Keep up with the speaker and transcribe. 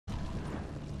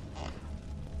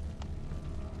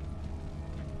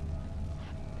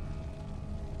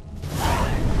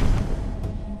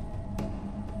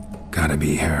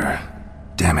be her.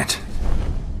 Damn it.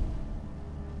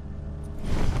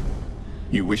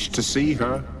 You wish to see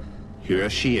her? Here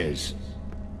she is.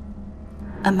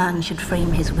 A man should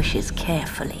frame his wishes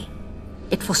carefully.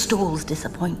 It forestalls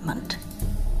disappointment.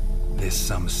 This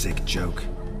some sick joke.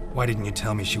 Why didn't you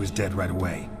tell me she was dead right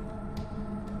away?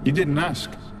 You didn't ask.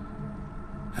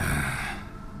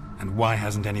 And why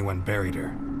hasn't anyone buried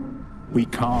her? We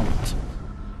can't.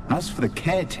 As for the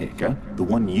caretaker, the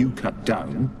one you cut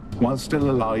down, while still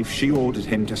alive, she ordered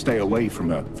him to stay away from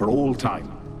her for all time.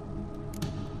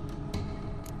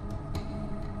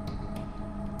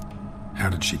 How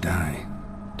did she die?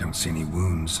 Don't see any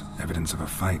wounds, evidence of a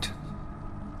fight.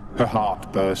 Her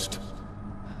heart burst.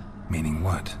 Meaning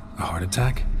what? A heart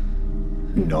attack?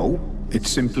 No, it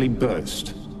simply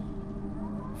burst.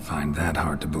 Find that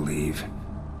hard to believe.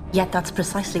 Yet that's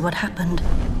precisely what happened.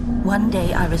 One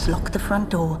day Iris locked the front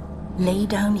door, lay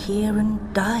down here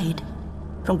and died.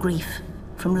 From grief,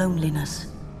 from loneliness.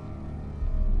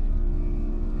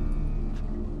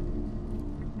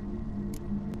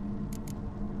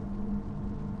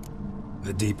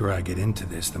 The deeper I get into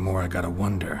this, the more I gotta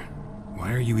wonder.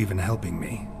 Why are you even helping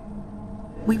me?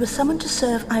 We were summoned to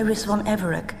serve Iris von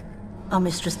Everec. Our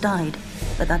mistress died,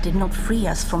 but that did not free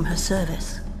us from her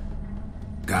service.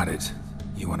 Got it.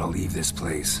 You want to leave this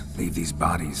place, leave these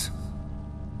bodies?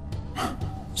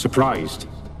 Surprised?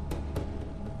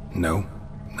 No,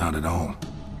 not at all.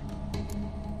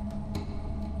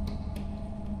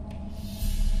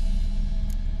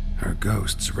 Her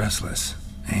ghost's restless,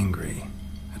 angry,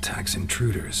 attacks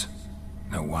intruders.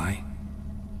 Know why?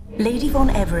 Lady von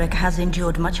Everec has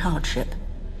endured much hardship.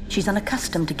 She's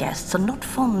unaccustomed to guests and not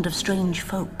fond of strange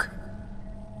folk.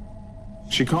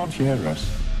 She can't hear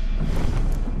us.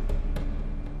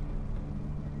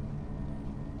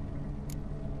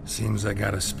 Seems I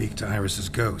gotta speak to Iris's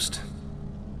ghost.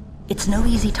 It's no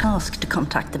easy task to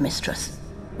contact the mistress.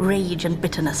 Rage and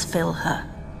bitterness fill her.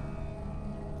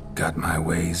 Got my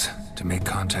ways. To make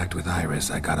contact with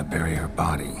Iris, I gotta bury her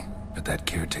body. But that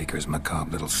caretaker's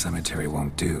macabre little cemetery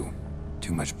won't do.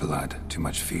 Too much blood, too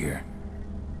much fear.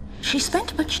 She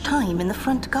spent much time in the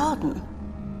front garden.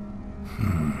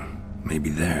 Maybe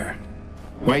there.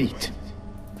 Wait.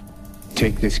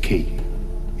 Take this key.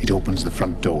 It opens the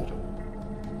front door.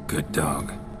 Good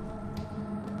dog.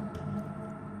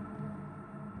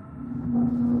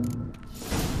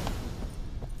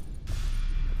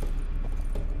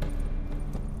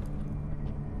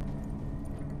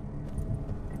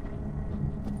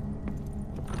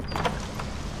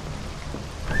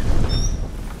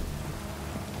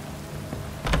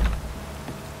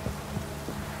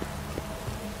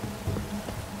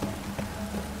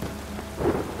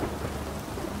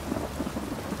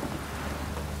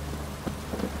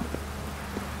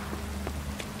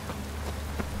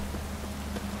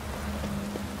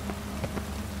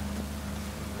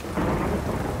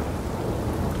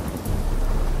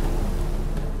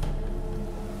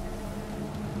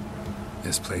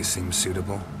 This place seems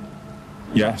suitable.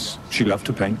 Yes, she loved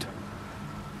to paint.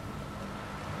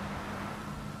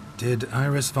 Did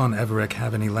Iris von Everec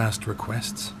have any last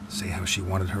requests? Say how she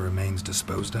wanted her remains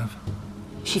disposed of?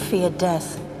 She feared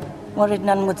death, worried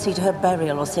none would see to her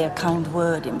burial or say a kind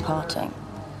word in parting.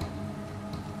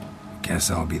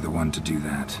 Guess I'll be the one to do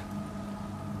that.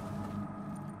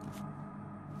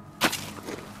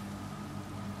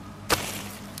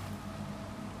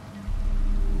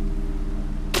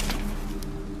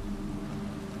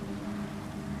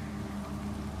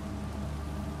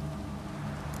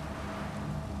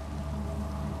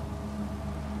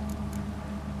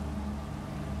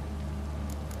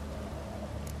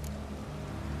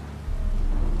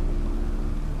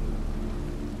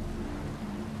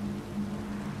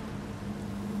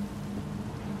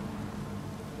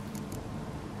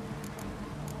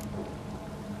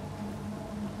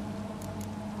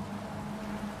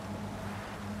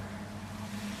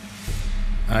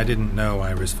 I didn't know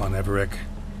Iris von Everec,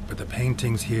 but the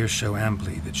paintings here show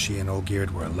amply that she and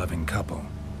Olgierd were a loving couple.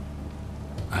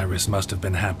 Iris must have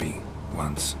been happy,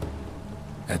 once.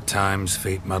 At times,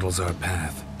 fate muddles our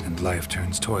path, and life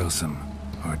turns toilsome,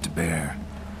 hard to bear,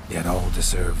 yet all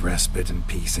deserve respite and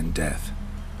peace in death.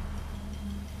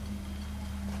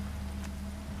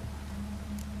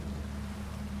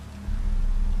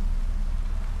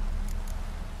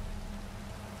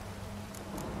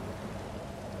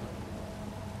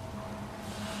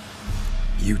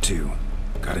 You two,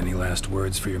 got any last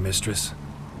words for your mistress?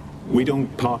 We don't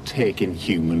partake in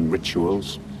human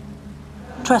rituals.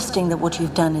 Trusting that what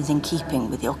you've done is in keeping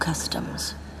with your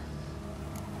customs.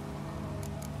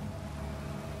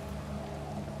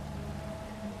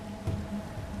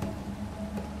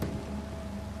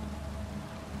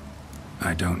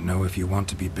 don't know if you want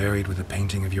to be buried with a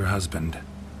painting of your husband.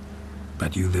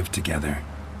 But you live together,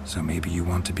 so maybe you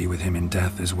want to be with him in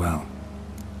death as well.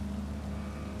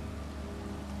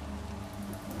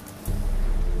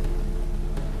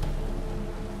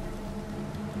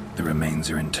 The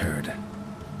remains are interred.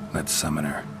 Let's summon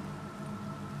her.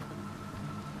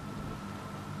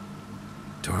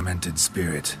 Tormented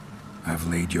spirit, I've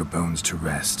laid your bones to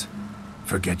rest.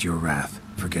 Forget your wrath,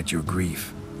 forget your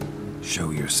grief. Show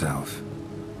yourself.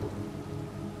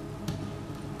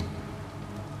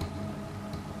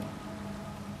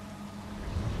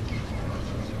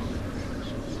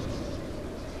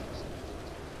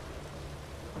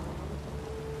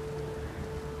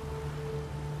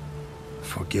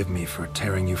 Forgive me for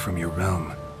tearing you from your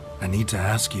realm. I need to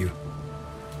ask you.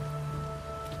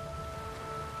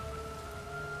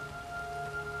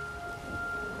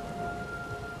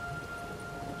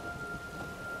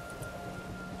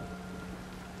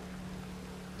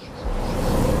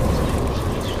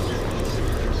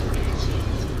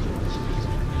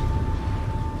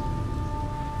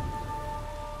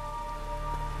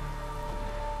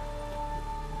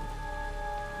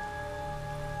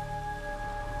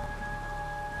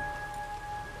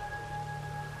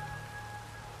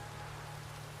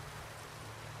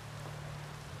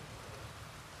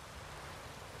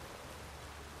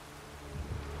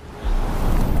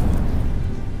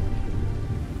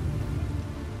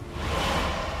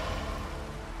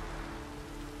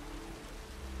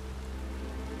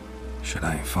 Should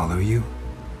I follow you?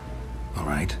 All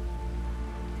right.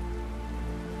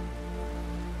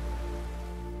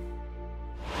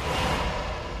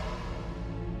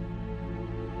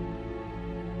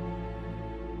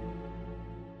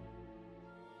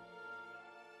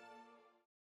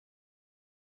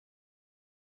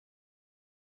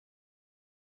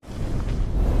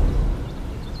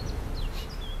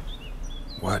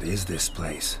 What is this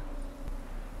place?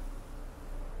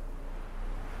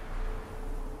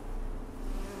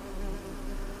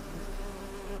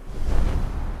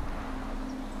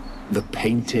 The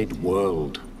Painted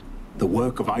World. The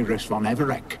work of Iris von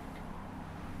Everec.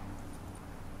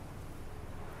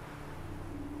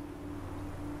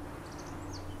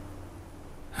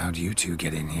 How'd you two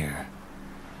get in here?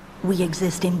 We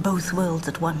exist in both worlds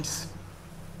at once.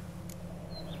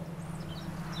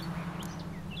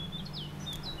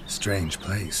 Strange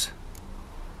place.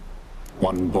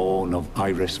 One born of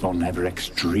Iris von Everec's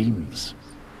dreams.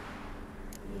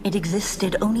 It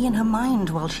existed only in her mind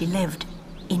while she lived.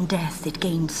 In death, it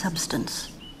gained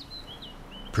substance.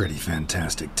 Pretty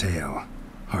fantastic tale.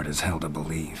 Hard as hell to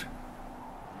believe.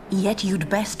 Yet you'd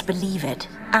best believe it,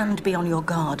 and be on your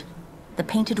guard. The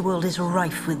Painted World is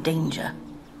rife with danger.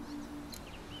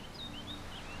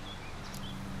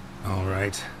 All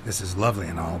right, this is lovely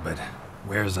and all, but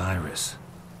where's Iris?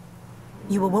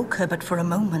 You awoke her but for a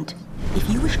moment. If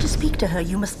you wish to speak to her,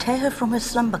 you must tear her from her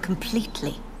slumber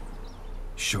completely.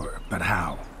 Sure, but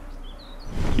how?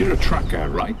 You're a tracker,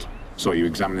 right? Saw you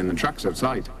examining the tracks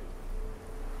outside.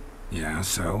 Yeah,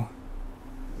 so?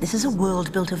 This is a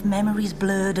world built of memories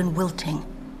blurred and wilting.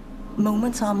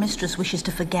 Moments our mistress wishes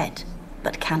to forget,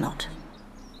 but cannot.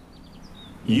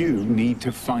 You need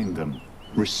to find them,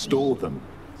 restore them,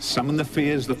 summon the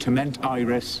fears that torment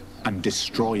Iris, and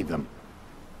destroy them.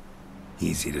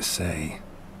 Easy to say.